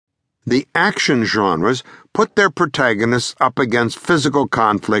The action genres put their protagonists up against physical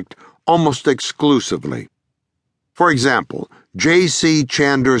conflict almost exclusively. For example, J.C.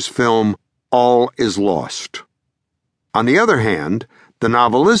 Chander's film All Is Lost. On the other hand, the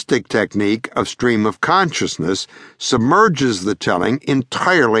novelistic technique of stream of consciousness submerges the telling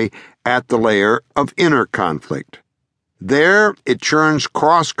entirely at the layer of inner conflict. There, it churns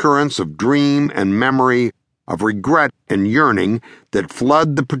cross-currents of dream and memory, of regret and yearning that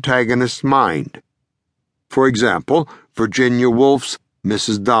flood the protagonist's mind. For example, Virginia Woolf's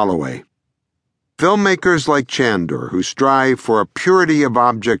Mrs. Dalloway. Filmmakers like Chander, who strive for a purity of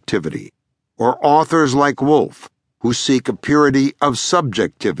objectivity, or authors like Woolf, who seek a purity of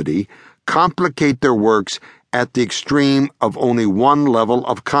subjectivity, complicate their works at the extreme of only one level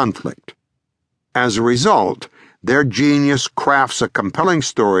of conflict. As a result, their genius crafts a compelling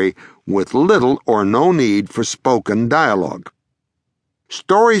story with little or no need for spoken dialogue.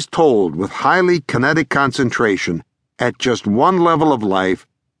 Stories told with highly kinetic concentration at just one level of life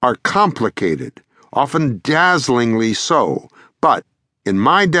are complicated, often dazzlingly so, but, in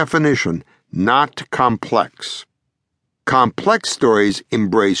my definition, not complex. Complex stories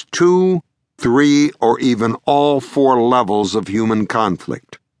embrace 2, 3, or even all 4 levels of human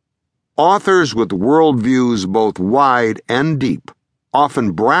conflict. Authors with worldviews both wide and deep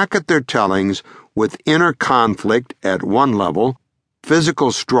often bracket their tellings with inner conflict at one level,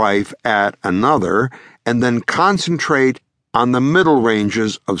 physical strife at another, and then concentrate on the middle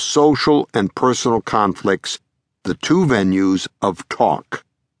ranges of social and personal conflicts, the 2 venues of talk.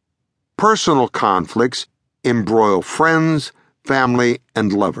 Personal conflicts embroil friends, family,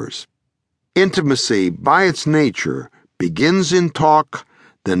 and lovers. Intimacy, by its nature, begins in talk,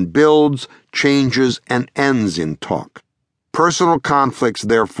 then builds, changes, and ends in talk. Personal conflicts,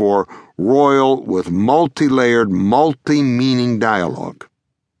 therefore, roil with multi-layered, multi-meaning dialogue.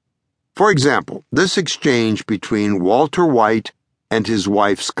 For example, this exchange between Walter White and his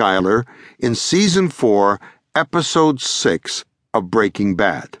wife Skylar in Season 4, Episode 6 of Breaking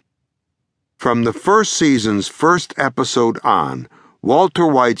Bad. From the first season's first episode on, Walter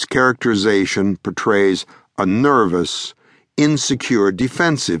White's characterization portrays a nervous, insecure,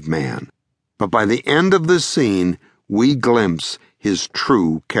 defensive man, but by the end of this scene, we glimpse his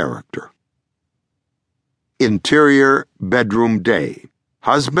true character. Interior bedroom day.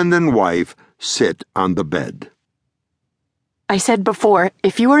 Husband and wife sit on the bed. I said before,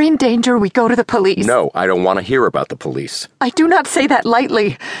 if you are in danger, we go to the police. No, I don't want to hear about the police. I do not say that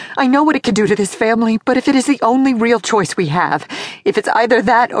lightly. I know what it could do to this family, but if it is the only real choice we have, if it's either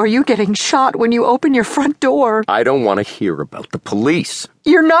that or you getting shot when you open your front door. I don't want to hear about the police.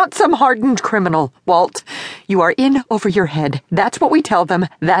 You're not some hardened criminal, Walt. You are in over your head. That's what we tell them.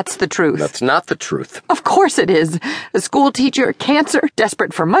 That's the truth. That's not the truth. Of course it is. A school teacher, cancer,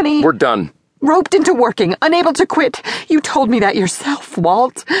 desperate for money. We're done. Roped into working, unable to quit. You told me that yourself,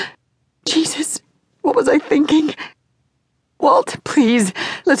 Walt. Jesus, what was I thinking? Walt, please,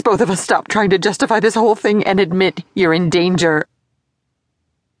 let's both of us stop trying to justify this whole thing and admit you're in danger.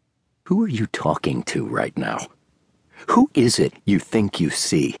 Who are you talking to right now? Who is it you think you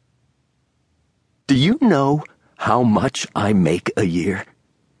see? Do you know how much I make a year?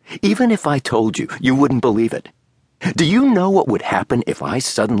 Even if I told you, you wouldn't believe it. Do you know what would happen if I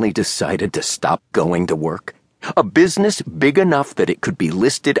suddenly decided to stop going to work? A business big enough that it could be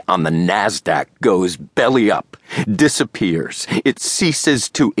listed on the NASDAQ goes belly up, disappears. It ceases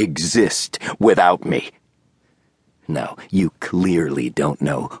to exist without me. Now, you clearly don't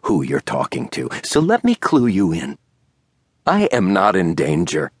know who you're talking to, so let me clue you in. I am not in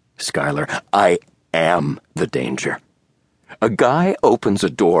danger, Skylar. I am the danger. A guy opens a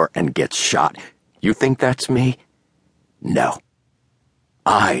door and gets shot. You think that's me? No.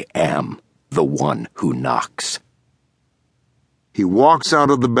 I am the one who knocks. He walks out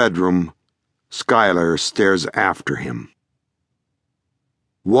of the bedroom. Skylar stares after him.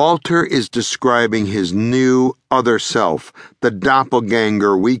 Walter is describing his new other self, the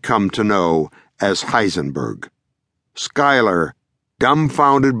doppelganger we come to know as Heisenberg. Skylar,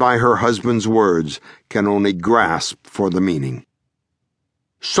 dumbfounded by her husband's words, can only grasp for the meaning.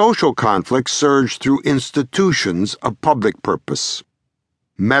 Social conflicts surge through institutions of public purpose.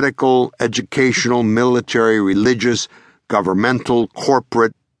 Medical, educational, military, religious, governmental,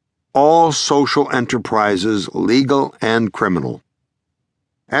 corporate, all social enterprises, legal and criminal.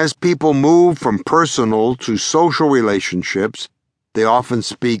 As people move from personal to social relationships, they often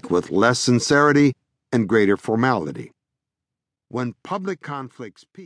speak with less sincerity and greater formality. When public conflicts peak,